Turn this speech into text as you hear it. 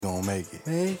gon' make it.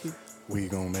 Make it. We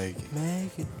gon' make it.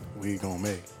 Make it. We gon'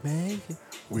 make it. Make it.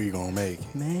 We gon' make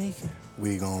it. Make it.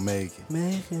 We gon' make it.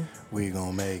 Make it. We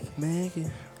gon' make it. Make it.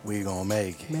 We gon'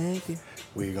 make it. Make it.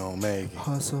 We gon' make it.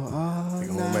 Hustle all We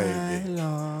gon' make night it.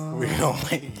 long. We gon'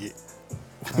 make it.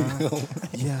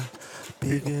 Yeah.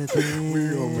 Bigger than We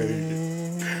gon' make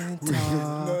it.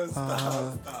 No,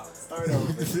 talk. stop. Start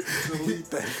over. Delete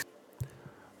that.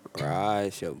 Right,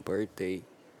 it's your birthday.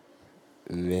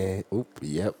 Man,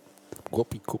 yep.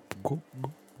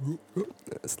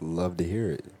 That's love to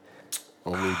hear it.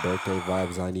 Only birthday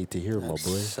vibes I need to hear, my boy.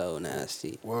 So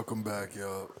nasty. Welcome back,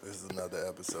 y'all. This is another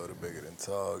episode of Bigger Than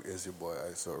Talk. It's your boy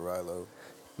Rylo.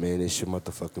 Man, it's your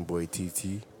motherfucking boy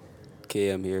TT. Okay,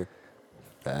 I'm here.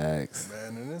 Facts.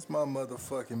 Man, and it's my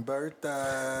motherfucking birthday.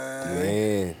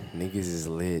 Man, niggas is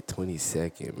lit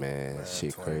 22nd, man.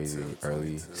 Shit 22, crazy. 22.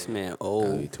 Early This man early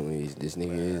old. 20s. This nigga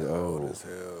Man, is old old. as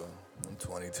hell. I'm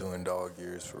 22 in dog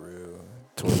years for real.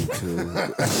 22.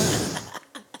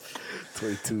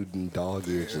 22 in dog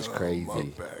years is My crazy.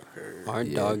 back hurt. Aren't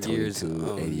Yeah, dog 22, years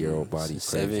 80-year-old body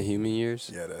 7 crazy. human years?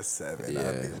 Yeah, that's 7. Yeah.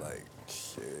 I'd be like,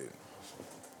 shit.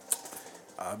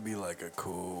 I'd be like a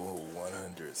cool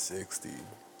 160.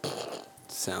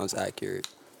 Sounds accurate.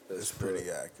 It's pretty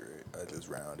accurate. I just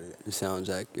rounded. It sounds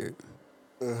accurate.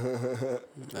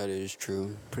 That is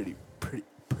true. Pretty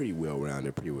well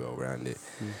rounded.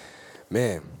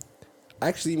 Man,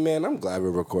 actually, man, I'm glad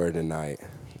we're recording tonight.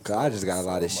 Cause I just got a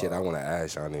lot of shit I want to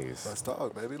ask y'all niggas. Let's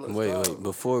talk, baby. Let's Wait, talk.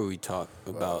 before we talk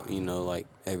about, like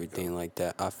everything like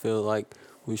that, I feel like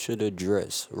we should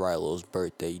address Rylo's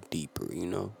birthday deeper,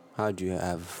 how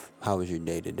was your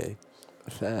day today?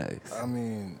 Facts. I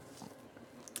mean,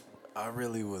 I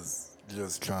really was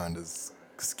just trying to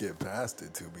skip past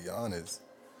it, to be honest.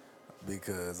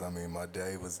 Because, I mean, my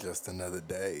day was just another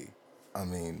day. I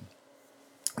mean,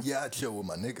 yeah, I chill with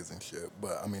my niggas and shit.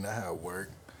 But, I mean, I had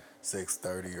work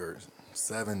 6:30 or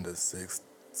 7 to 6,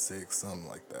 something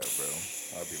like that,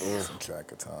 bro. I'll be losing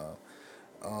track of time.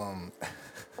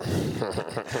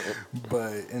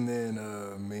 But, and then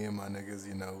me and my niggas,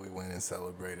 we went and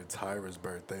celebrated Tyra's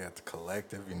birthday at the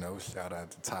Collective, shout out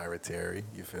to Tyra Terry,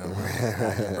 you feel me?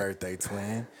 Happy birthday,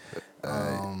 twin.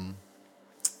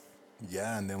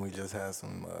 Yeah, and then we just had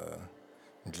some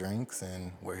drinks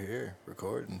and we're here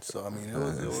recording. So, I mean, it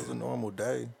was a normal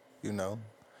day,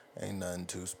 Ain't nothing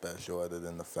too special other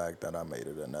than the fact that I made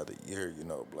it another year,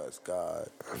 bless God.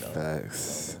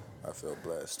 Facts. I feel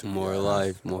blessed. To More be life,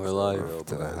 honest. more I feel life. real To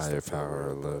the blessed. higher I feel power.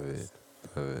 real Love blessed.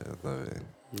 it. Love it.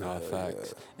 No, Yeah,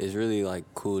 facts. It's really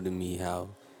cool to me how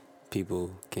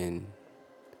people can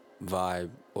vibe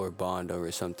or bond over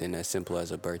something as simple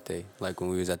as a birthday. Like when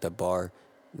we was at the bar,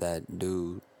 that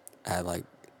dude had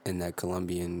and that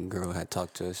Colombian girl had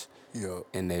talked to us, Yo.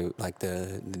 and they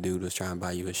the dude was trying to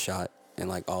buy you a shot, and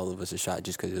all of us a shot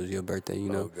just because it was your birthday,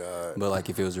 Oh, God. But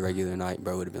if it was a regular night,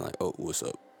 bro would have been like, oh, what's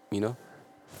up,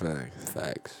 Facts.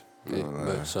 Facts. No lie.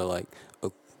 But so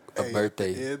a Hey,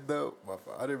 birthday. At the end, though,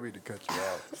 I didn't mean to cut you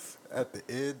off. At the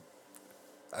end,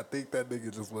 I think that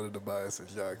nigga just wanted to buy us a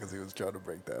shot because he was trying to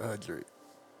break that 100.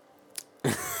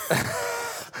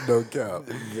 No cap.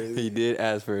 He did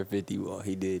ask for a 50 wall.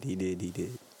 He did.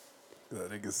 That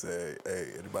nigga said,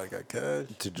 hey, anybody got cash?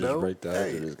 To just break the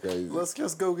 100 is crazy. Let's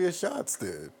just go get shots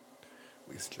then.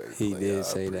 We straight. He play. did I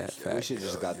say that, appreciate fact. We should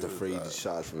just Yo, got the you free was,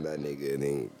 shots from that nigga and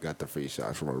then got the free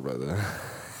shots from our brother.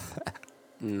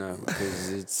 No,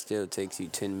 because it still takes you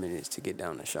 10 minutes to get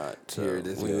down the shot. So Here,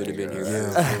 this we would have been nigga.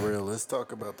 here. Yeah, for real. Let's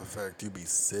talk about the fact you be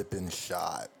sipping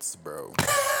shots, bro.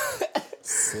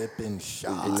 Sipping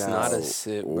shots. It's not a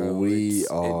sip, bro. We It's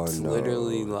all know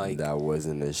literally that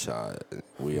wasn't a shot.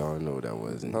 We all know that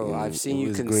wasn't. Bro, I've seen it you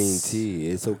was green tea.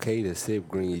 It's okay to sip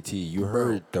green tea. You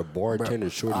heard the bartender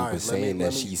shorty All right, was let me- saying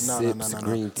let that me- she no. sips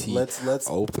green tea Let's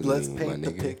openly, paint my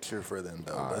the nigga. picture for them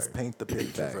though. All Let's right. paint the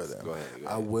picture for Facts. them. Go ahead.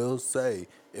 I will say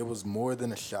it was more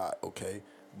than a shot, okay?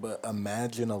 But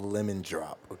imagine a lemon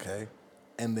drop, okay?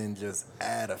 And then just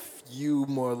add a few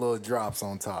more little drops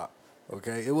on top.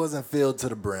 Okay? It wasn't filled to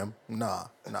the brim. Nah.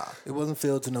 It wasn't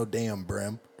filled to no damn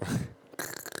brim.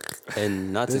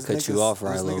 And not to This cut you nigga- off, This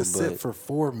Rylo, nigga sit but for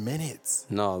 4 minutes.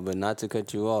 no, but not to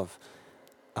cut you off.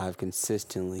 I've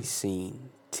consistently seen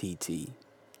TT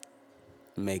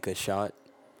make a shot,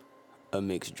 a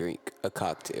mixed drink, a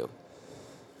cocktail.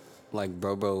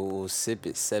 Bro will sip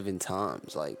it 7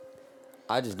 times.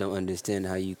 I just don't understand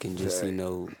how you can just, sit there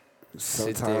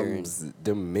and... Sometimes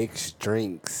the mixed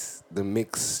drinks, the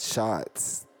mixed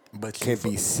shots But can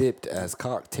be sipped as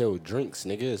cocktail drinks,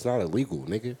 nigga. It's not illegal,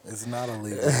 nigga. It's not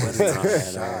illegal, but it's not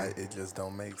a shot. It just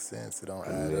don't make sense. It don't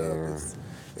add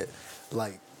up.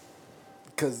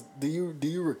 Cause do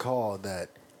you recall that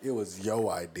It was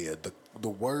your idea. The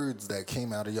words that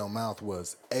came out of your mouth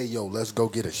was, "Hey yo, let's go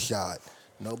get a shot."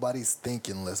 Nobody's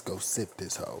thinking, "Let's go sip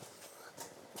this hoe."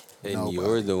 And you're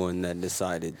Nobody. the one that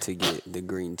decided to get the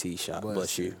green tea shot.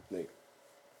 Bless you.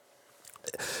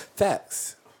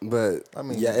 Facts. But I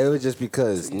mean, yeah, it was just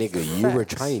because, nigga,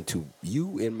 Facts.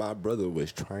 you and my brother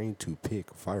was trying to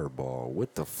pick Fireball.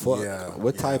 What the fuck? Yeah,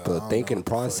 what type I of don't know thinking what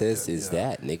the fuck process that- is yeah.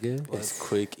 that, nigga? It's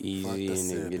quick, Fuck easy, the and it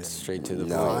sip gets and- straight to the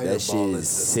No, point. that shit Fireball is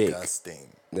sick. disgusting.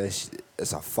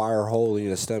 It's a fire hole in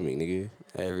your stomach, nigga.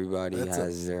 Everybody That's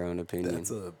has their own opinion. That's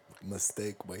a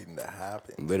mistake waiting to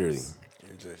happen. Literally.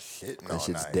 You're just shitting That all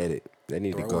shit's night. dead. They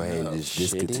need to go Throwing ahead and up. just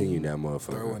discontinue Shitting? that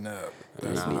motherfucker. Throwing up.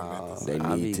 That's Nah, what you meant to say. They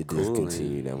I need be to cooling.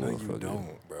 discontinue that No, you motherfucker.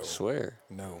 don't, bro. Swear.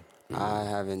 No. I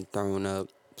haven't thrown up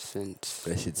since.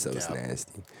 That shit's so Cap.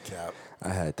 nasty. Cap. I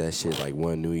had that shit like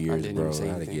one New Year's, didn't bro. even say I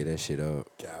had to anything. get that shit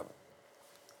up. Cap.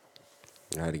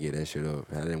 I had to get that shit up.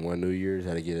 Had it one New Year's,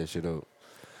 had to get that shit up.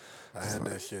 I had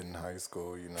that shit in high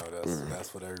school, you know,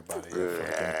 that's what everybody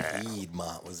at fucking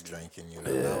Piedmont was drinking, you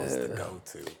know, that was the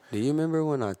go-to. Do you remember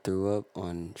when I threw up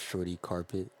on Shorty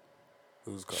carpet?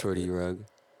 Who's called Shorty it? rug?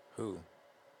 Who?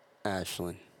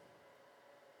 Ashland.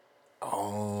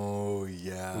 Oh,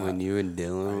 yeah. When you and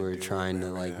Dylan I were do trying to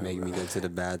remember like that, make me bro. go to the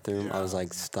bathroom, I was Yeah.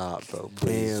 like, "Stop, bro!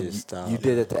 Please Damn, just stop." you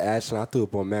did it to Ashland. I threw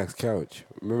up on Mac's couch.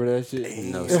 Remember that shit?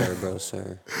 No, sir, bro,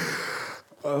 sir.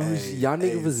 Oh, Hey, y'all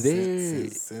nigga hey, was there.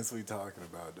 Since we talking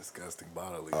about disgusting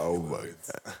bodily Oh, my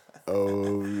fluids,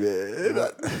 Oh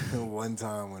man. one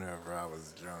time whenever I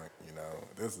was drunk, you know,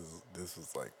 this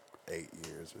was like 8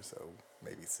 years or so,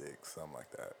 maybe 6, something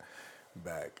like that.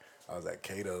 Back, I was at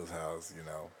Kato's house, you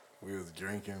know, we was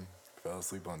drinking, fell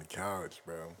asleep on the couch,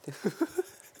 bro.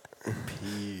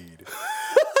 Peed.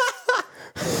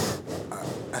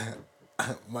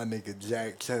 My nigga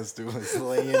Jack Chester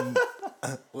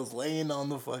was laying on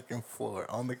the fucking floor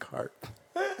on the carpet.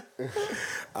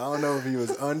 I don't know if he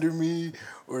was under me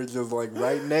or just like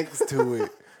right next to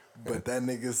it. But that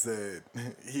nigga said,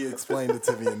 he explained it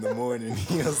to me in the morning.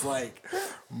 He was like,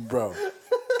 bro.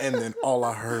 And then all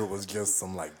I heard was just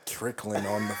some like trickling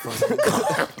on the fucking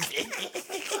carpet.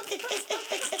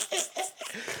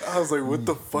 I was like, what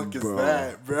the fuck is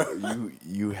that, bro?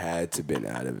 You had to been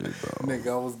out of it, bro.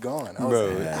 Nigga, I was gone. I was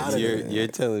Bro, out of there. you're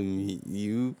telling me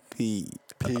you peed.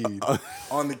 Peed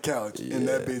on the couch. And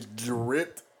that bitch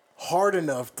dripped hard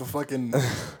enough to fucking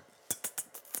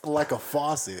like a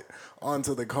faucet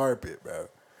onto the carpet, bro.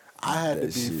 I had to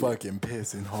That be shit. fucking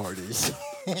pissing hard as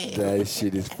shit. That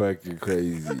shit is fucking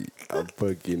crazy. I'm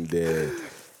fucking dead.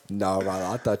 No,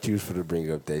 Rylo, I thought you was finna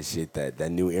bring up that shit, that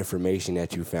new information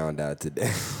that you found out today.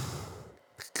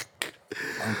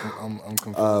 I'm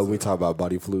confused. We talk about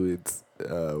body fluids.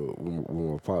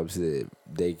 When my pop said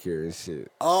daycare and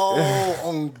shit.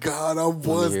 Oh God,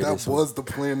 hear that this one? was the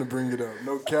plan to bring it up.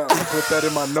 No cap. I put that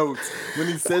in my notes. When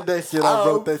he said that shit, I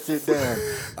wrote that shit down.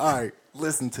 All right,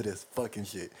 listen to this fucking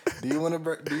shit. Do you want to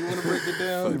break it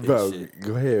down? Bro, shit.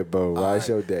 go ahead, bro. Why's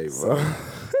your day, bro?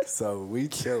 So we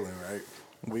chilling, right?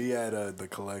 We at the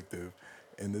collective,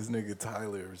 and this nigga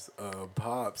Tyler's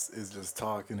pops is just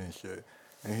talking and shit.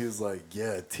 And he was like,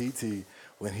 yeah, TT,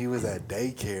 when he was at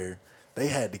daycare, they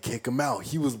had to kick him out.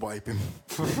 He was wiping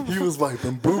boo-boo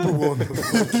on the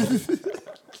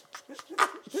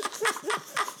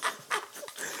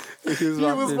He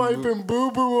was wiping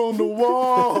boo-boo on the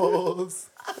walls.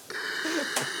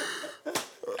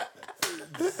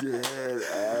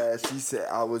 Yeah, she said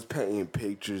I was painting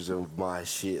pictures of my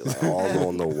shit like all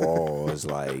on the walls,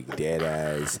 like dead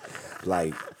ass.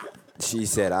 Like she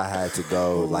said I had to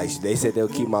go. Like they said they'll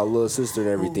keep my little sister and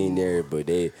everything there, but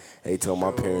they told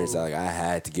my parents like I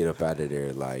had to get up out of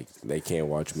there. Like they can't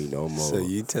watch me no more. So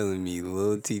you telling me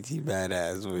little TT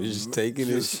badass was just taking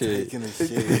his shit? Taking his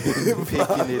shit,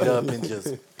 picking it up and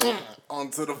just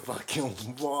onto the fucking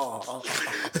wall.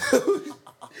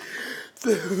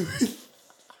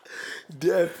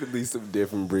 Definitely some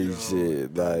different breed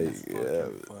shit. Like yeah.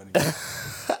 Funny.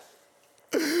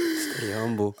 Stay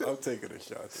humble. I'm taking a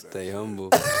shot to that. Stay humble.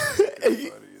 Funny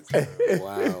as hell.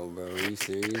 Wow, bro, are you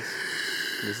serious?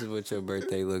 This is what your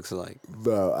birthday looks like.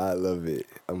 Bro, I love it.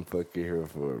 I'm fucking here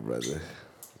for it, brother.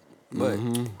 But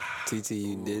TT,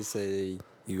 you did say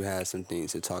you had some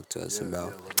things to talk to us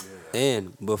about. Yeah.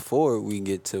 And before we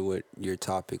get to what your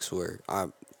topics were, I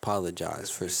apologize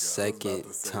for second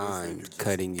time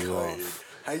cutting you off.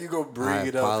 How you gonna bring I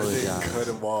it up and then apologize. cut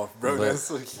him off, bro? That's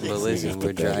what But listen,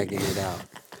 we're pathetic. dragging it out.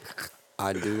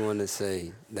 I do want to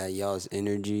say that y'all's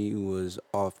energy was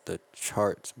off the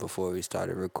charts before we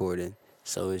started recording.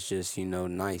 So it's just,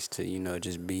 nice to,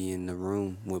 just be in the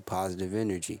room with positive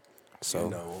energy.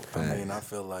 So, I mean, I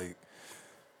feel like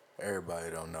everybody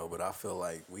don't know, but I feel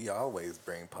like we always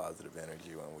bring positive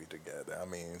energy when we together. I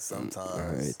mean,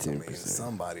 sometimes, I mean, 10%.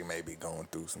 somebody may be going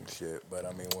through some shit, but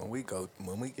I mean, when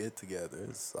we get together,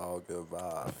 it's all good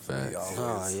vibes. We Facts. always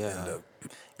Oh, yeah. end up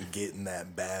getting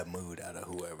that bad mood out of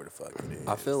whoever the fuck it is.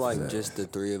 I feel like just the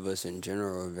three of us in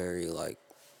general are very like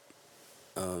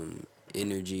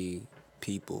energy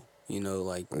people. You know,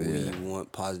 like we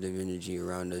want positive energy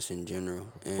around us in general,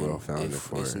 and Well-founded if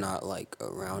for it's it. not like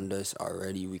around us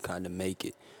already, we kind of make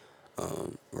it.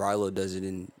 Rylo does it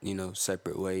in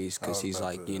separate ways I because was he's about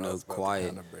like to- I was about to quiet.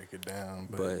 kinda break it down,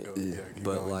 But keep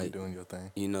but going, you like doing your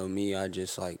thing. me, I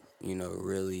just like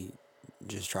really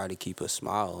just try to keep a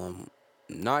smile on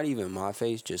not even my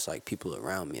face, just like people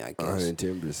around me. I guess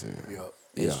 110%. Yup.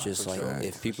 it's Yeah, just for like sure,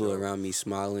 if for people sure. around me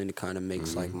smiling, it kind of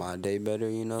makes like my day better,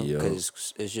 Yup. because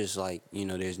it's just like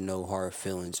there's no hard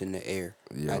feelings in the air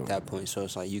Yup. at that point. So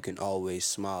it's like you can always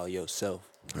smile yourself.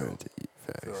 Feel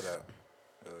Facts. that.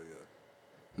 Hell yeah.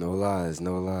 No lies,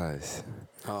 no lies.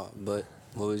 But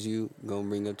what was you gonna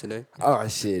bring up today? Oh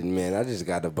shit, man! I just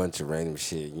got a bunch of random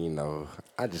shit.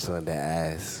 I just wanted to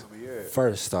ask.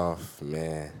 First off,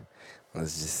 man,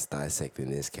 let's just dissect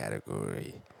in this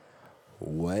category.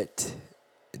 What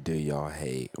do y'all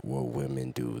hate what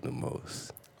women do the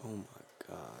most? Oh my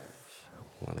gosh.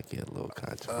 Want to get a little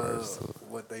controversial.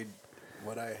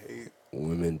 What I hate.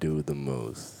 Women do the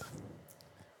most.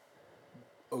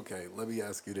 Okay, let me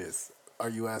ask you this: are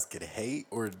you asking hate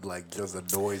or like just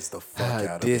annoys the fuck out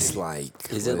of me?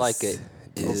 Dislike. Is it like a-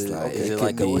 dislike? is it could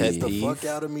like a Annoys pet the peeve? fuck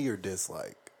out of me or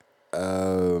dislike?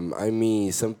 I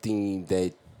mean something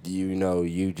that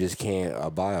you just can't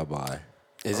abide by.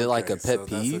 Is it like a Okay, pet so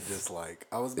that's a peeve? dislike.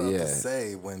 I was about Yeah. to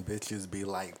say when bitches be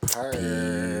like purr,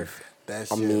 Peeve.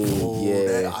 that I shit mean, fool. yeah.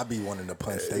 That I be wanting to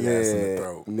punch their ass in the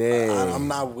throat. Man. I'm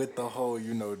not with the whole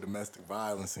domestic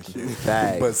violence and shit.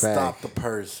 Fact, but fact. stop the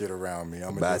purr shit around me.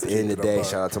 I'm But at the end of the day,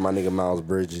 shout out to my nigga Miles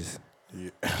Bridges.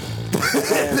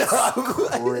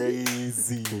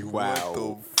 crazy. Wow.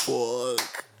 What the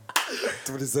fuck?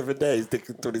 27 days,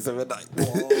 27 nights.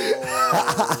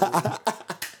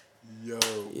 Yo,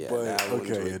 Yeah, but that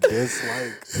one's okay, weak. a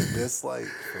dislike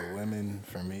for women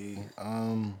for me.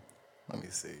 Let me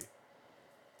see.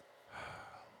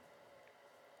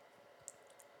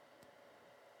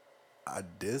 I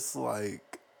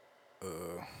dislike.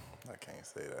 I can't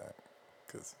say that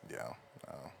because no,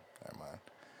 never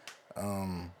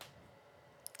mind.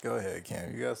 Go ahead,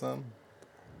 Cam. You got something?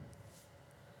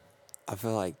 I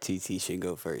feel like TT should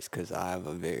go first because I have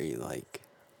a very like.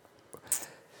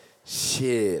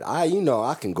 Shit, I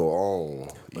can go on.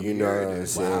 Let You me know hear what it I'm then.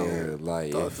 saying? Wow.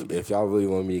 Like, Talk to me. if y'all really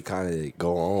want me to kind of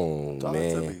go on, Talk to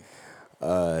man, me.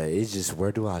 it's just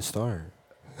where do I start?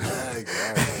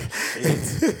 Exactly.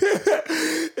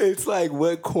 It's like,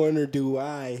 what corner do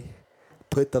I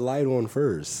put the light on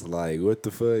first? Like, what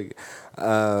the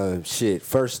fuck? Shit,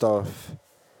 first off,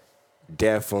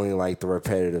 definitely like the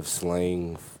repetitive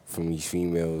slang from these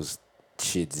females.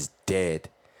 Shit's dead.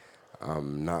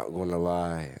 I'm not gonna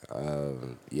lie.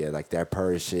 Yeah, like that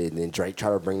purr shit. And then Drake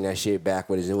try to bring that shit back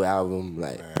with his new album.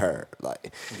 Like, purr.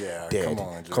 Like, Yeah, dead. come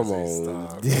on, Jersey, Come on.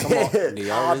 stop. Do y'all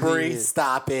really Aubrey, hear-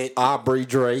 stop it. Aubrey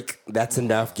Drake. That's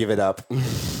enough. Give it up.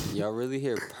 Y'all really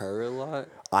hear purr a lot?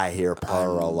 I hear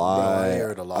purr a Bro, lot. I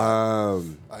hear it a lot.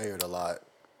 I hear it a lot.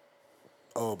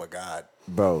 Oh my god.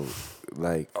 Bro,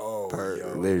 like, Oh,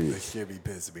 yo, literally. this shit be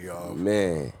pissing me off.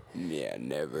 man. Yeah,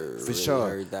 never For really sure.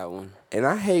 heard that one. And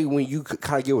I hate when you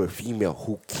kind of get with a female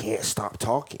who can't stop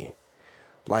talking.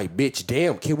 Like, bitch,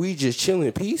 damn, can we just chill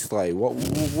in peace? Like, what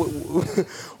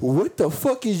the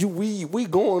fuck is we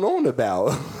going on about?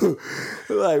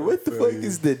 Like, what the fuck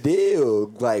is the deal?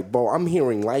 Like, bro, I'm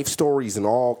hearing life stories and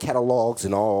all catalogs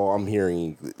and all. I'm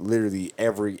hearing literally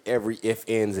every if,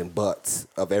 ands, and buts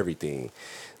of everything.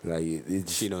 Like,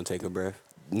 it's She don't take a breath.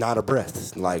 not a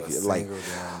breath. Like, Single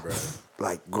damn breath.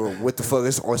 like, girl, what the fuck?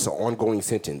 It's an ongoing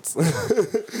sentence.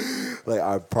 Like,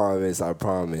 I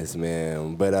promise,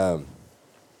 man. But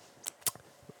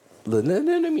look, let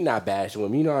me not bash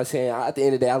women. You know what I'm saying? At the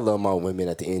end of the day, I love my women.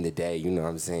 At the end of the day, you know what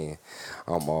I'm saying?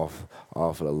 I'm off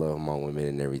for the love of my women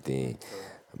and everything.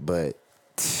 But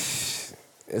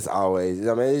it's always,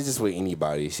 I mean, it's just with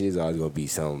anybody. She's always gonna be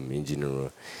something in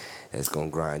general that's gonna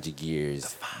grind your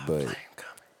gears. But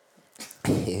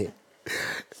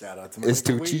Shout out to my it's nigga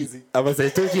too cheap. Weezy. I'm gonna say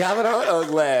too cheap. Have it on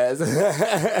glass.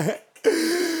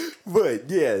 But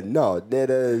yeah, no, that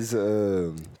is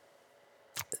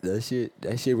that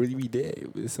shit really be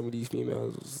dead. With some of these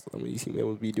females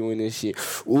be doing this shit.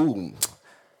 Ooh,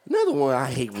 another one I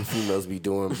hate when females be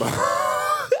doing, bro.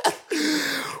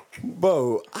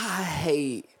 Bro, I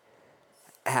hate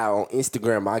how on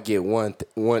Instagram I get one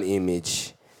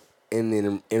image, and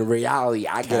then in reality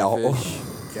I get a whole.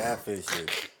 Catfish. Catfish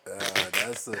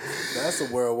is that's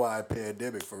a worldwide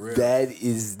pandemic for real. That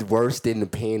is worse than the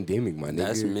pandemic, my nigga.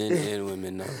 That's men and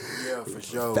women, though. Yeah, for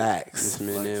sure. Facts. It's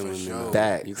men Like, and for women. sure. Though.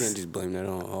 Facts. You can't just blame that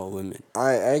on all women.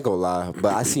 I ain't gonna lie,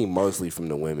 but I see mostly from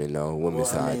the women's Well, I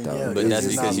side mean, though. yeah, But You're that's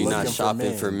just because not you're not looking for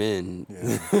shopping for men.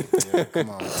 Yeah, come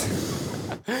on.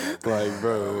 Like,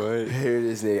 bro, what? Hear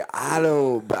this nigga. I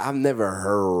don't, but I've never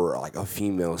heard like a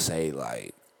female say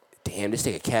like, "Damn, this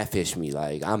nigga catfish me."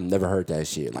 Like I've never heard that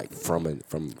shit like from a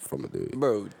dude.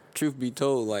 Bro, truth be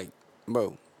told, like,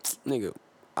 bro, nigga,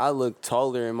 I look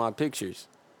taller in my pictures.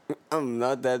 I'm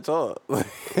not that tall.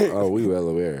 Oh, we well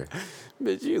aware.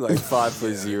 Bitch, you like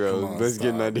 5'0". Come on, Let's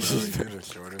get stop, into bro. shit. You're the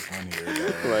shortest one here,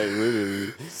 dog. Like,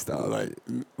 literally. Stop Like,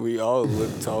 it. we all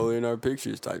look taller in our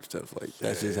pictures type stuff. Like,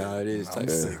 that's just how it is I'm type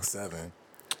stuff. 6'7".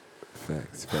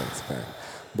 Facts.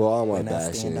 But all my When I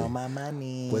bashing, stand on my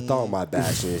money. with all my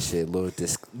bashing and shit, little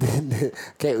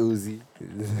can't Uzi.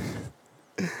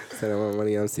 Said I'm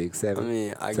money. I'm 6'7". I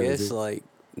mean, I 7'6". guess, like,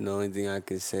 the only thing I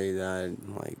could say that,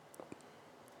 like,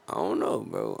 I don't know,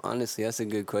 bro. Honestly, that's a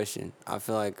good question. I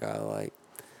feel like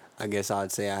I guess I'd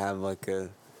say I have, like, a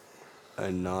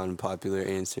non-popular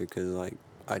answer because, like,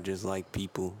 I just like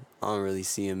people. I don't really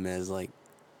see them as, like,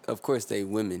 of course they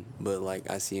women, but,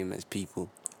 like, I see them as people.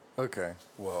 Okay,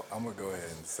 well, I'm gonna go ahead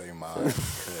and say mine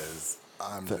because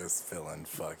I'm just feeling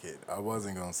fuck it. I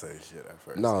wasn't gonna say shit at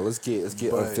first. No, let's get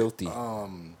But,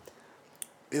 unfilthy.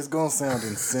 It's gonna sound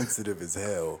insensitive as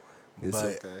hell, It's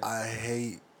but okay. I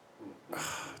hate.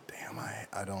 Damn,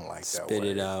 I don't like that Spit word.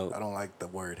 it out. I don't like the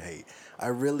word hate. I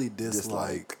really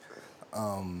dislike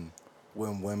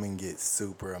when women get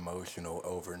super emotional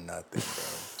over nothing,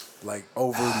 bro. Like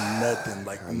over nothing,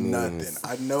 like nothing.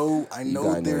 I know gotta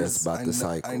know that's there's about the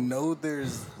cycle. I know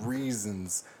there's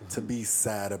reasons to be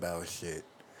sad about shit,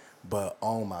 but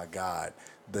oh my god,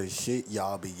 the shit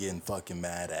y'all be getting fucking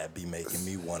mad at be making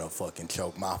me wanna fucking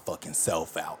choke my fucking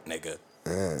self out, nigga.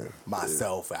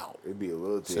 Myself out. It'd be a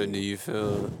little thing. So do you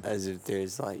feel as if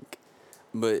there's, like,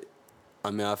 but, I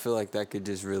mean, I feel like that could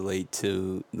just relate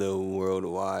to the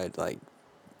worldwide, like,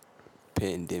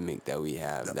 pandemic that we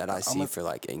have that I see for,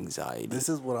 like, anxiety This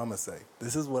is what I'm gonna say.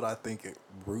 This is what I think it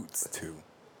roots to.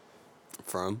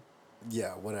 from.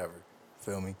 Yeah, whatever.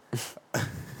 Feel me?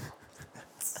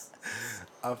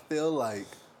 I feel like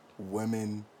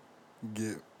women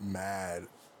get mad.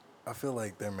 I feel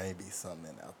like there may be some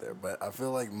men out there, but I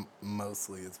feel like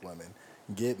mostly it's women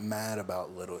get mad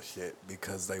about little shit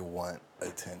because they want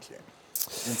attention.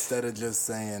 Instead of just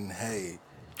saying, "Hey,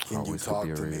 can you Always could talk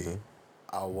be a to me? reason.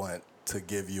 I want to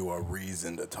give you a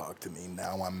reason to talk to me.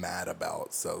 Now I'm mad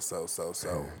about so.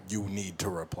 You need to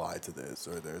reply to this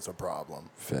or there's a problem."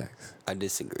 Facts. I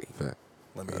disagree. Facts.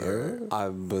 Let me hear it. I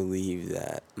believe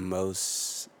that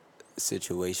most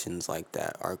situations like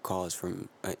that are caused from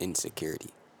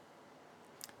insecurity.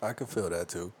 I could feel that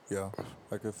too. Yeah,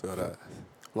 I could feel that.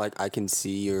 Like, I can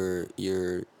see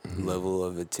your level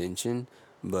of attention,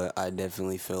 but I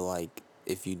definitely feel like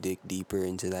if you dig deeper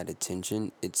into that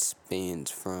attention, it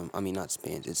spans from, I mean, not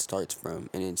spans, it starts from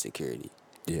an insecurity.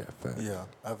 Yeah. Facts. Yeah,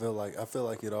 I feel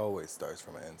like it always starts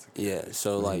from an insecurity. Yeah,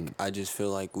 so, like, I just feel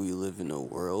like we live in a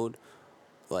world,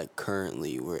 like,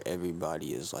 currently where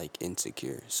everybody is, like,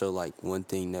 insecure. So, like, one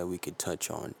thing that we could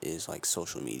touch on is, like,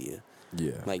 social media.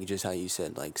 Yeah. Like, just how you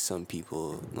said, like, some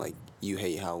people, like, you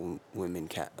hate how women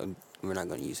we're not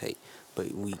going to use hate, but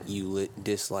you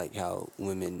dislike how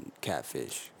women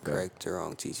catfish, correct or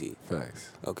wrong, TC? Facts.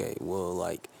 Okay, well,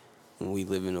 like, we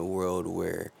live in a world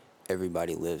where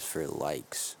everybody lives for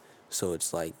likes. So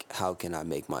it's like, how can I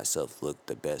make myself look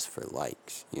the best for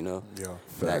likes, you know? Yeah.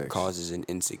 That Facts. causes an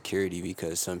insecurity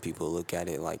because some people look at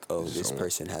it like, oh, this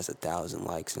person has 1,000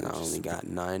 likes and I only got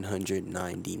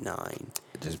 999.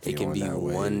 Just It can on be that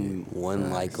way.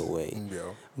 one like Facts. away,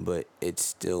 Yeah. but it's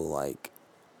still like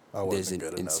I there's wasn't an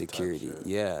good enough type insecurity. shit.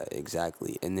 Yeah,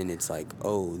 exactly. And then it's like,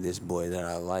 oh, this boy that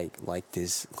I likes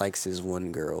this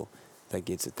one girl that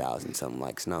gets 1,000 something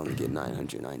likes and I only get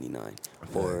 999.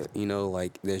 Or, you know,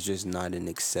 like, there's just not an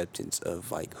acceptance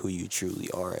of, like, who you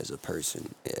truly are as a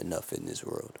person enough in this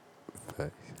world.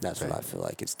 Facts. That's what I feel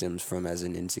like it stems from as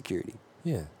an insecurity.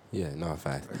 Yeah. Yeah. No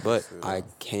facts. But see I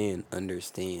that. can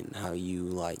understand how you,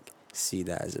 like, see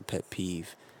that as a pet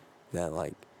peeve, that,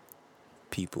 like,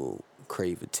 people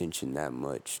crave attention that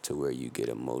much to where you get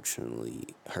emotionally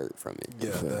hurt from it.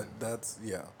 Yeah, that's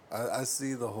yeah. I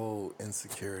see the whole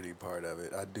insecurity part of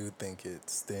it. I do think it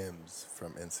stems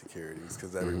from insecurities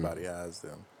because everybody has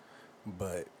them,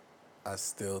 but I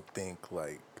still think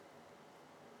like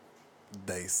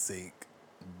they seek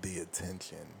the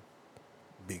attention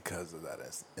because of that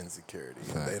insecurity.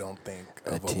 They Fact. don't think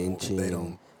of Attention, they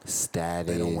don't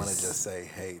status. want to just say,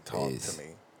 "Hey, talk is- to me."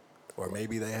 Or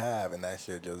maybe they have, and that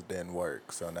shit just didn't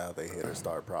work. So now they hit or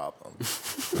start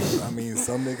problems. I mean,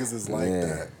 some niggas is like Yeah.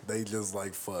 that. They just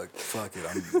like, fuck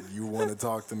it. You want to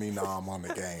talk to me? Nah, I'm on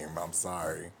the game. I'm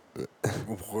sorry.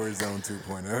 Warzone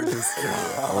 2.0 just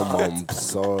I'm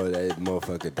sorry that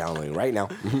motherfucker downloading right now.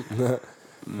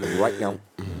 Right now.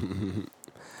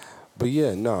 But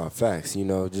yeah, no, facts. You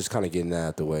know, just kind of getting that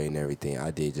out the way and everything.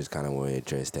 I did just kind of want to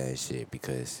address that shit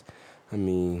because, I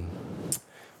mean,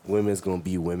 women's gonna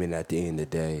be women at the end of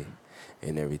the day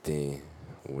and everything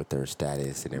with their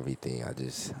status and everything. I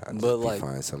just But, be like-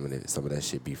 find some of that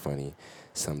shit be funny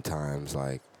sometimes.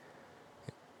 Like,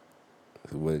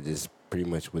 what just pretty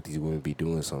much what these women be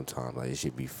doing sometimes. Like, it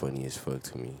should be funny as fuck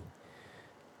to me.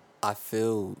 I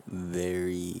feel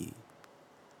very.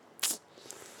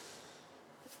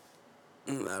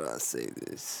 How do I say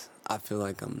this? I feel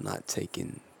like I'm not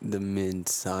taking the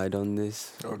men's side on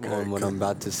this, Okay, on what I'm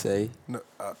about to say. No,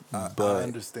 I But-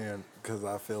 understand because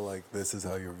I feel like this is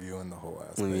how you're viewing the whole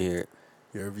aspect. Let me hear it.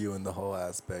 You're viewing the whole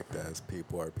aspect as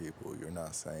people are people. You're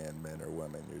not saying men or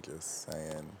women. You're just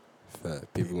saying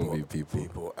Fact. People gonna be people.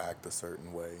 People act a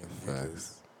certain way, and you Facts.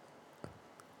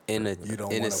 just you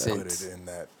don't in a want to put sense. it in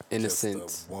that In a just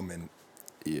sense. the woman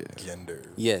Yeah. gender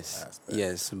Yes, aspect.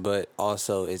 yes, but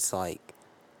also it's like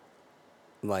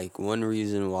one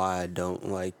reason why I don't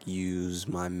like use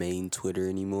my main Twitter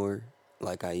anymore,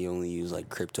 like I only use like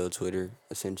crypto Twitter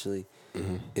essentially,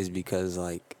 is because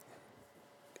like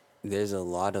there's a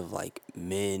lot of like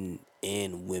men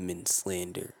and women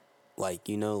slander. Like,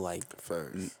 you know, like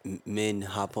First. men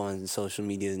hop on social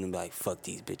media and be like, fuck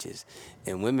these bitches.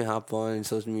 And women hop on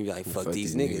social media like, fuck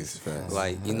these niggas. facts.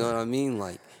 Like, you know what I mean?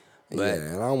 Like, but yeah,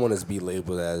 and I don't want us to be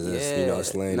labeled as us, you know, Yeah,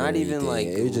 slandering. not even, like-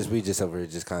 we just over here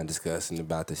just kind of discussing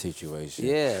about the situation.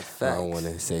 yeah, I don't facts. want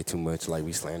to say too much like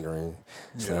we slandering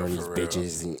these for real.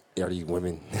 bitches and or these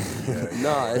women.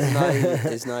 No, it's not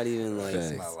even, it's not even like,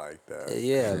 It's not like that.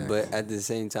 yeah, but at the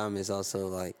same time, it's also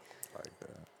like, Like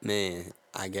that. man,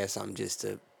 I guess I'm just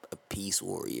a peace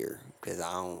warrior because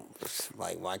I don't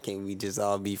like. Why can't we just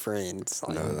all be friends?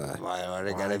 Like, why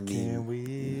they gotta be? Can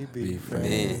we Be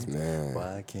friends, Man. man.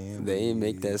 Why can't They we? ain't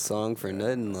make that song for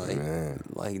nothing. Like, Man.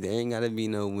 like there ain't gotta be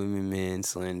no women man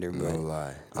slander. No But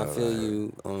lie. I No feel lie.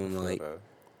 you on like, But,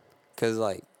 cause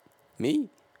like me,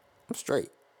 I'm straight.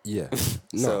 Yeah.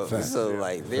 No, facts. So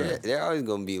like there always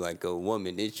gonna be like a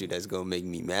woman issue that's gonna make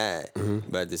me mad, Mm-hmm.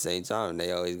 but at the same time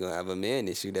they always gonna have a man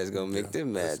issue that's gonna make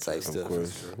them mad type Of stuff.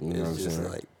 course. You know what I'm It's just saying?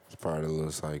 like It's part of the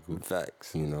little cycle.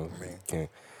 facts. You know, I mean, can't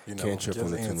you know, can't trip just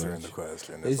on it too answering much. the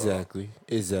question. That's all.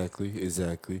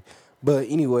 Exactly. But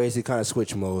anyways, it kind of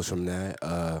switch modes from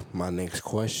that. My next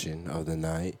question of the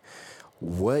night: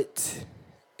 what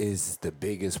is the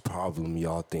biggest problem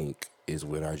y'all think is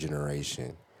with our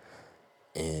generation?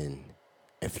 And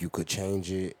if you could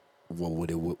change it, what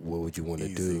would you want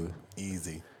to do?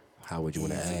 Easy. How would you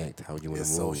want to Easy. act? How would you want to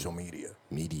It's move? social media.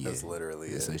 Media. That's literally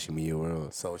the it. social media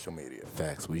world. Social media.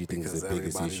 Facts. What do you think is Because the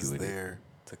biggest everybody's issue with it? there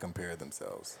to compare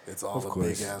themselves. It's all Of a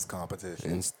course. big ass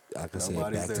competition. And like I said,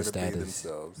 Nobody's back there to to be status.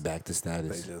 themselves. Back to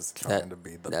status. They just That trying to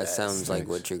be the that best. sounds like Facts.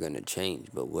 what you're gonna change,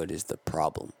 but what is the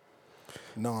problem?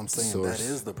 No, I'm saying that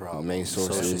is the problem. Main source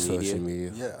Social is media? social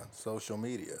media. Yeah, social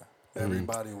media.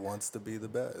 Everybody wants to be the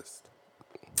best.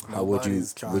 How would you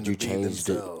Nobody's trying would you to be change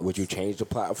the themselves. would you change the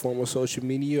platform of social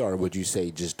media, or would you say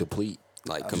just deplete?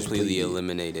 Like mean, completely completely.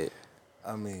 eliminate it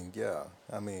I mean, yeah.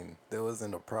 I mean, there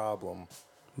wasn't a problem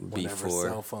whenever before.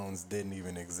 cell phones didn't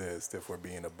even exist, if we're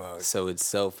being a buck. So it's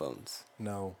cell phones.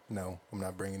 No, I'm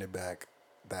not bringing it back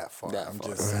that far. That I'm far.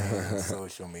 just saying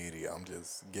social media. I'm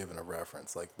just giving a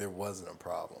reference. Like, there wasn't a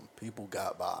problem. People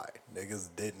got by. Niggas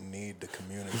didn't need to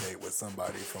communicate with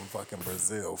somebody from fucking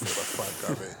Brazil for the fuck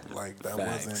of it. Like, that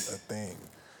wasn't a thing.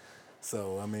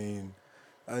 So, I mean,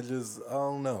 I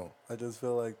don't know. I just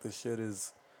feel like the shit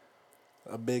is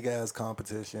a big ass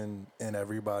competition and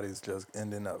everybody's just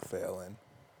ending up failing.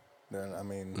 Then, I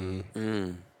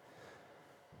mean,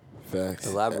 Facts.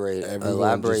 Elaborate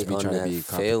Everyone just be on trying to that be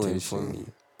failing for competition.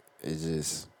 me. It's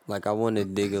just Like I want to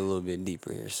dig a little bit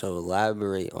deeper here. So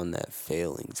elaborate on that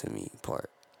failing to me part.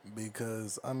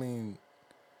 because, I mean,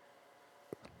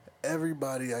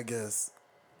 everybody, I guess,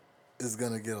 is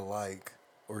going to get a like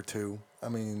or two. I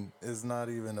mean, it's not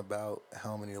even about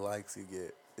how many likes you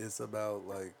get. It's about,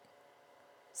 like,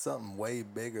 something way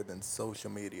bigger than social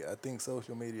media. I think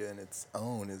social media in its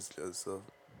own is just a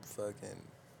fucking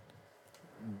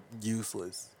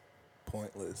useless.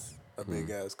 pointless. A big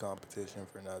ass competition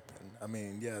for nothing. I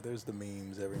mean, yeah, there's the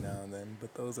memes every now and then,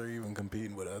 but those are even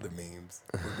competing with other memes.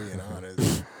 For being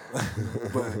honest,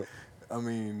 but I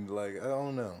mean, like, I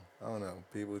don't know. I don't know.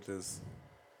 People just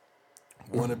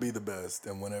want to be the best,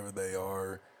 and whenever they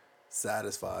are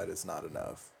satisfied, it's not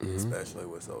enough, especially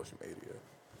with social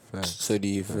media. So do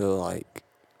you feel like,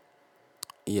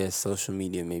 yes, social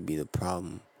media may be the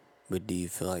problem, but do you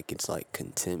feel like it's like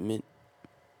contentment?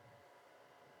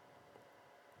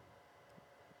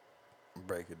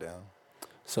 Break it down.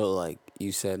 So like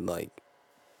you said, like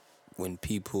when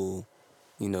people,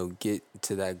 get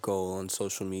to that goal on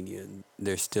social media,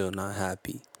 they're still not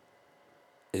happy.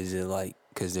 Is it like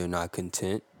because they're not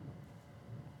content?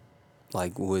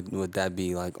 Like would that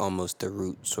be like almost the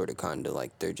root, sort of, kind of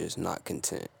like they're just not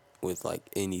content with like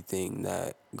anything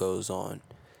that goes on,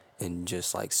 and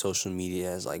just like social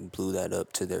media has like blew that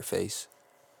up to their face?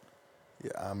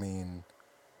 Yeah, I mean,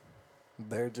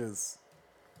 they're just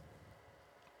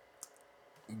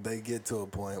they get to a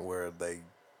point where they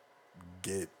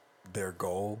get their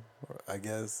goal, I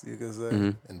guess you could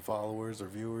say, and followers or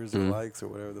viewers or likes or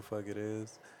whatever the fuck it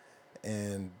is,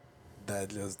 and that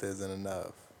just isn't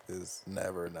enough. It's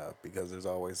never enough because there's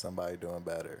always somebody doing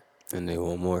better, And they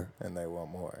want more. and they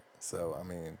want more. So I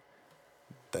mean,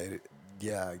 they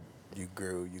yeah, you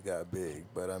grew, you got big,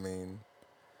 but I mean,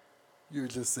 you're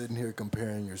just sitting here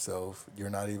comparing yourself. You're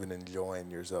not even enjoying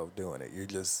yourself doing it.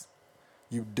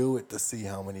 You do it to see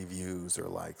how many views or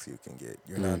likes you can get.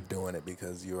 You're not doing it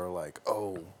because you're like,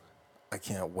 oh, I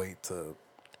can't wait to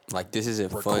Like this isn't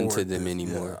fun to record them this.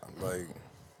 anymore. Yeah, like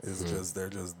it's just they're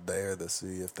just there to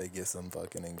see if they get some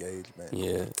fucking engagement.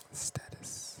 Yeah.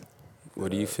 Status.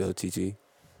 What do you feel, TT?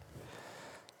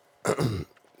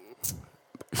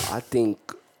 I think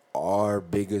our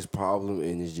biggest problem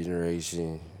in this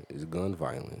generation is gun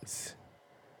violence.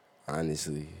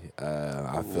 Honestly,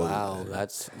 I feel Wow,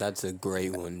 that's a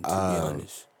great one, to be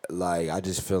honest. like I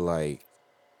just feel like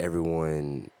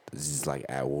everyone is just like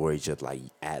at war each other, like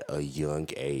at a young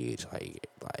age. Like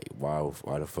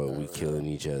why the fuck we killing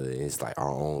each other? It's like our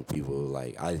own people.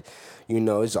 Like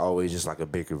it's always just like a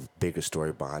bigger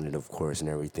story behind it, of course, and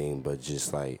everything. But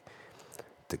just like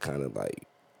the kind of like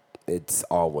it's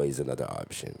always another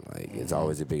option. Like it's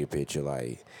always a bigger picture.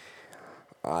 Like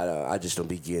I just don't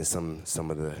be getting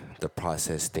some of the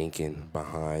process thinking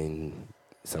behind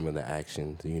some of the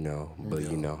actions, But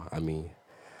I mean,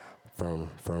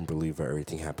 firm believer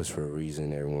everything happens for a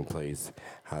reason. Everyone plays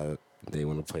how they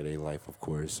want to play their life, of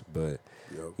course. But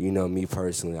me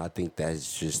personally, I think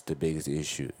that's just the biggest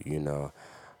issue.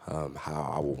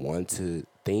 How I would want to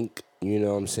think. You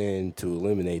know what I'm saying? To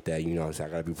eliminate that, you know what I'm saying?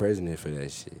 I gotta be president for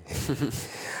that shit.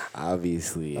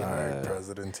 Obviously. All right,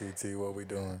 President TT, what we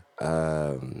doing?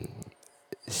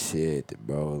 Shit,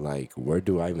 bro. Like, where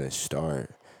do I even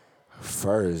start?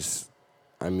 First,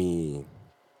 I mean,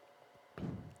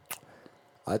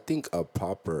 I think a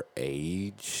proper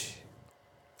age.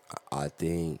 I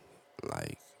think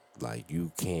like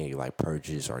you can't like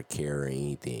purchase or carry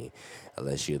anything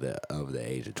unless you're of the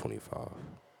age of 25.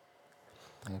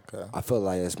 Okay. I feel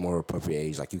like that's more appropriate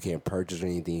age. Like you can't purchase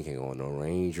anything, you can't go on no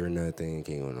range or nothing,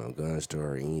 can't go to no gun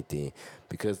store or anything.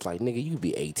 Because like nigga, you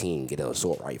be 18 and get an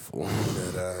assault rifle.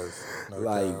 No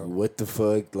Like doubt. what the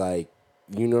fuck? Like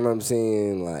you know what I'm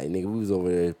saying? Like nigga, we was over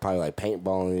there probably like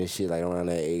paintballing and shit like around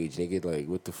that age. Nigga, like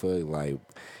what the fuck? Like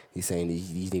he's saying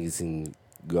these niggas can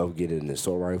go get an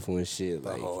assault rifle and shit. The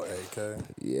Like whole AK.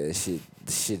 yeah, shit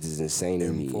is insane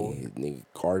to me. M4. Nigga,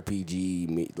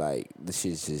 RPG, like this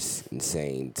shit's just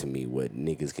insane to me. What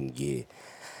niggas can get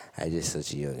at just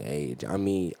such a young age. I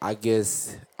mean, I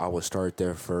guess I would start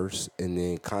there first, and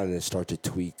then kind of start to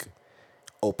tweak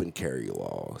open carry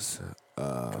laws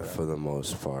for the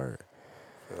most part.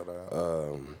 Feel that.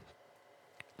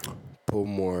 Put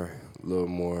a little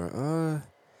more.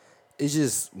 It's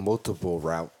just multiple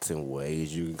routes and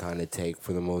ways you can kind of take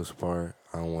for the most part.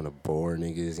 I don't want to bore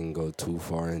niggas and go too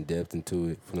far in depth into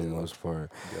it for the most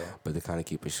part. Yeah. But to kind of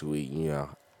keep it sweet,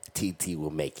 TT will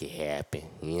make it happen.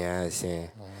 You know what I'm saying?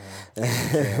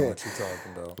 Yeah, what you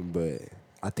talking about? But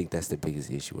I think that's the biggest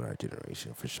issue with our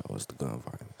generation for sure is the gun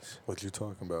violence. What you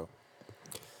talking about?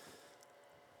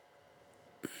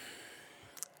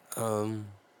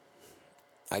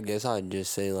 I guess I'd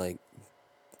just say like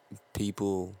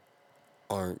people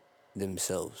aren't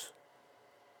themselves.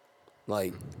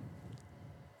 Like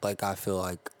I feel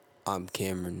like I'm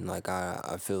Cameron. Like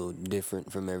I feel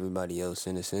different from everybody else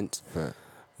in a sense. Right.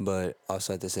 But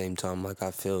also at the same time, like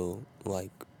I feel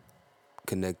like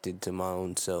connected to my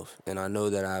own self. And I know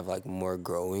that I have like more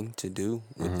growing to do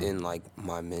within like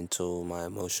my mental, my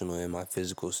emotional, and my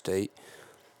physical state.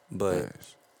 But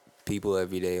Nice. people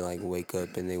every day like wake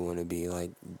up and they want to be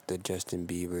like the Justin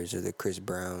Biebers or the Chris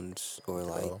Browns or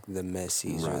like Oh. the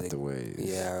Messis or Right the the ways.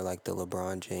 yeah or like the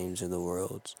LeBron James of the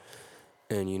world.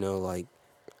 And you know, like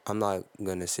I'm not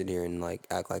gonna sit here and like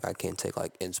act like I can't take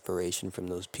like inspiration from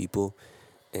those people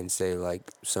and say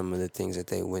like some of the things that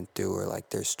they went through or like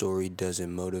their story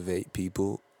doesn't motivate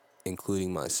people,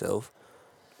 including myself.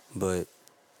 But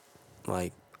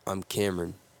like I'm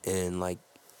Cameron, and like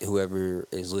whoever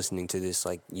is listening to this,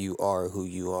 like you are who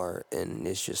you are, and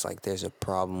it's just like there's a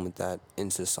problem with that in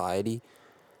society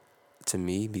to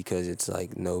me because it's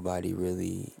like nobody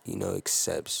really, you know,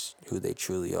 accepts who they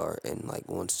truly are and like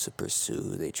wants to pursue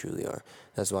who they truly are.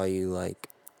 That's why you like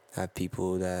have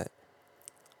people that,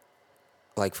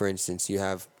 like for instance, you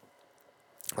have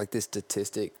like this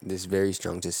statistic, this very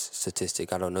strong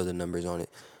statistic. I don't know the numbers on it,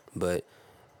 but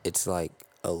it's like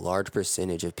a large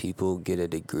percentage of people get a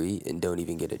degree and don't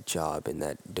even get a job in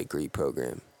that degree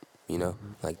program. You know,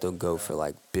 like they'll go for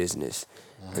like business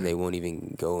and they won't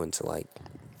even go into like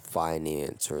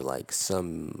finance or like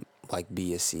some like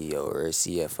be a CEO or a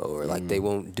CFO or like they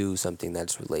won't do something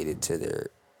that's related to their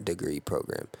degree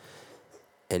program.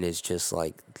 And it's just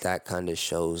like that kind of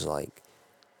shows like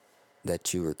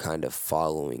that you were kind of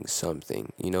following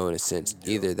something, you know, in a sense.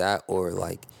 Either that or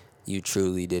like you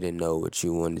truly didn't know what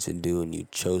you wanted to do and you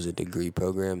chose a degree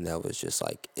program that was just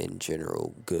like in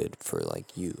general good for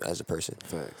like you as a person.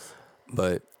 Facts.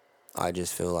 But I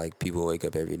just feel like people wake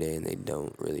up every day and they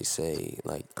don't really say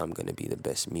like I'm gonna be the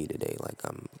best me today. Like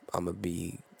I'm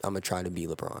gonna try to be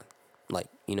LeBron. Like,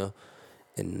 you know?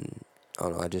 And I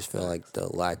don't know, I just feel like the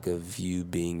lack of you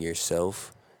being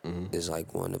yourself is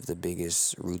like one of the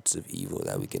biggest roots of evil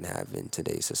that we can have in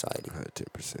today's society.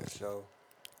 110%. So,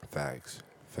 Facts.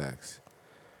 Facts.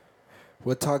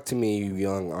 Well, talk to me, you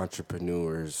young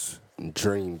entrepreneurs,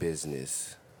 dream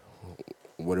business.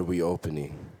 What are we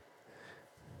opening?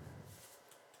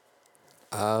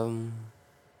 I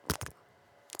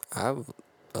have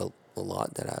a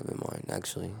lot that I have in mind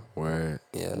actually. Where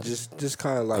Yeah. just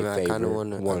kind of like I mean, I kinda favor,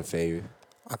 wanna- one favor.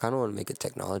 I kind of want to make a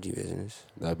technology business.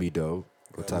 That'd be dope.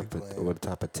 That'd be plain. What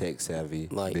type of tech savvy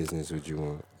Like- business would you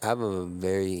want? I have a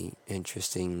very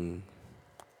interesting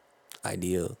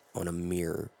idea on a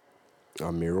mirror.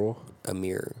 A mural? A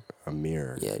mirror. A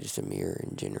mirror. Yeah, just a mirror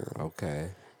in general.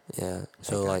 Okay. Yeah.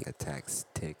 So like like a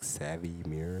tech savvy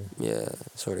mirror. yeah,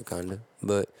 sort of kind of.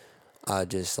 But I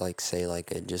just like say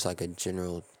like a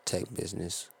general tech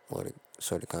business or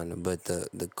sort of kind of. But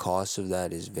the cost of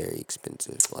that is very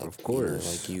expensive. Like Of course. you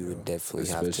know, like you would definitely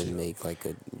have to Especially- make like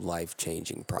a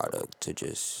life-changing product to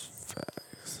just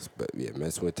Facts. But yeah,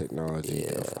 messing with technology,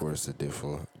 Yeah. of course, a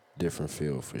different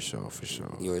field for sure.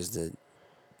 yours the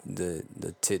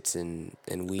tits and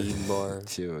weed bar.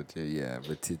 Chill, yeah,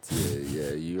 but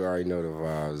yeah, you already know the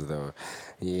vibes though.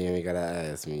 You ain't gotta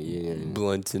ask me.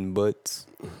 Blunts and butts.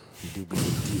 You do be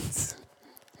tits.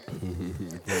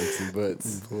 Blunts and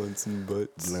butts. Blunts and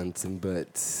butts. Blunts and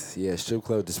butts. Yeah, strip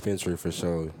club dispensary for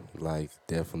sure. Like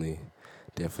definitely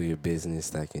a business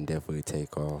that can definitely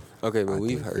take off. Okay, but I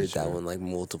we've think for heard that sure. one like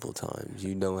multiple times.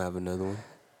 You don't have another one?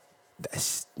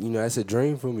 That's a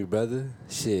dream for me, brother.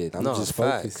 Shit, I'm No, just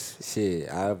facts.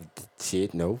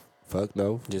 focused. No. Fuck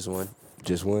no. Just one?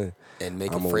 Just one. And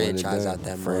make I'm a one and franchise done. out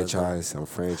that franchise. I'm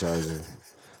franchising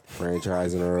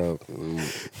her up.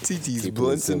 TT's Keeping it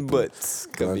Blunts and simple. Butts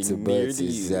coming Blunts and near butts, to you.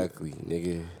 exactly,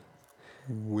 nigga.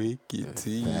 Wicked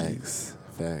teas.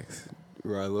 Facts.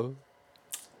 Rylo?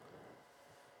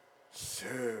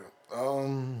 shit.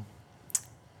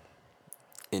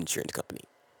 Insurance company.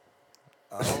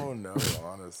 I don't know,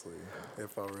 honestly.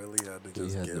 If I really had to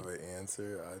just had give to- an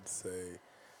answer, I'd say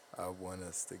I want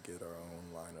us to get our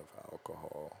own line of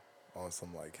alcohol on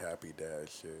some like Happy Dad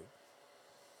shit.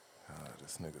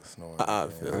 This nigga snoring. I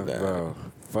again. feel bad. Bro,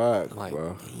 fuck, Like,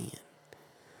 bro. man.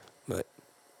 But,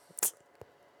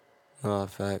 no,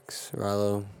 facts.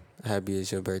 Rylo, happy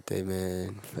it's your birthday,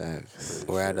 man. Facts.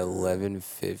 We're at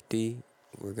 11:50.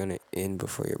 We're going to end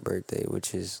before your birthday,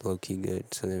 which is low-key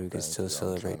good, so then we can Thank still you. I'm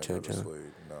celebrate trying to go to JoJo.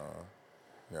 sleep. Nah.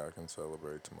 Yeah, I can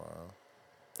celebrate tomorrow.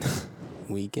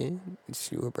 Weekend,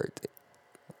 it's your birthday.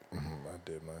 I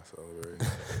did my celebration.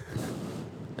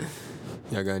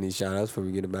 Y'all got any shout-outs before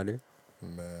we get about here?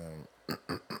 Man,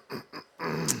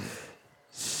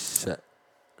 Shout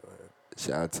go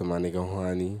ahead. out to my nigga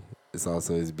Juani. It's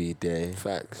also his B-day.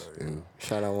 Facts. And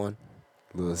Shout out one.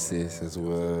 little sis as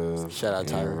well. Shout out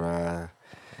And Tyra. Rye.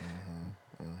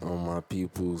 All my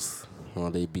pupils,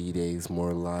 on their B-days,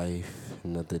 more life,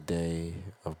 another day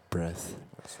of breath.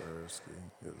 Yes, sir. Yes, sir.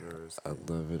 I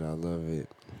love it.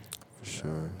 For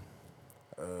sure.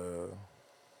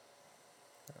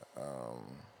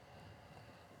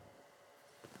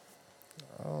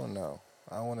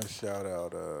 want to shout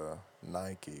out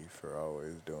Nike for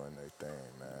always doing their thing,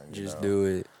 man. Just do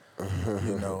it.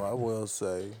 I will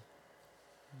say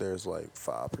there's like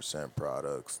 5%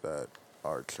 products that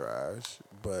are trash,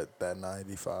 but that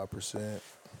 95%,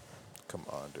 come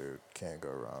on, dude, can't go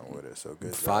wrong with it. So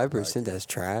good job, 5% Nike. that's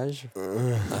trash.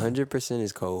 100%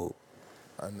 is cold.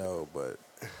 I know, but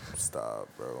stop,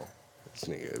 bro. This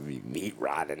nigga be meat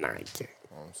rotting Nike.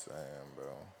 I'm saying, bro.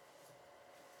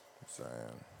 I'm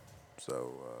saying.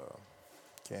 So,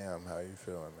 Cam, how you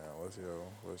feeling, man? What's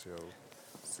your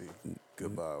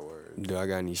goodbye words? Do I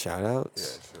got any shout Yeah,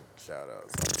 outs? shout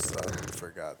outs. I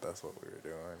forgot that's what we were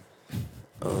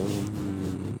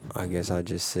doing. I guess I'll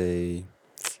just say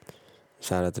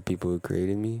shout out to people who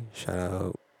created me. Shout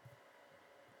out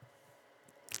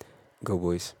Go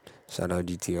Boys. Shout out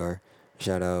GTR.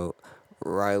 Shout out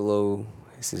Rylo.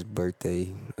 It's his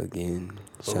birthday again.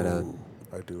 Shout out. Ooh,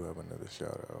 I do have another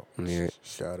shout out. Yeah.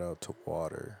 Shout out to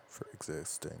water for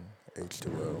existing.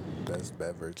 H2O, best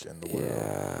beverage in the world.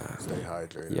 Yeah. Stay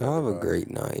hydrated. Y'all have a everybody. great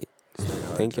night. Stay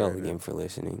Thank y'all hydrated. again for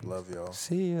listening. Love y'all.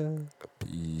 See ya.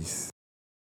 Peace.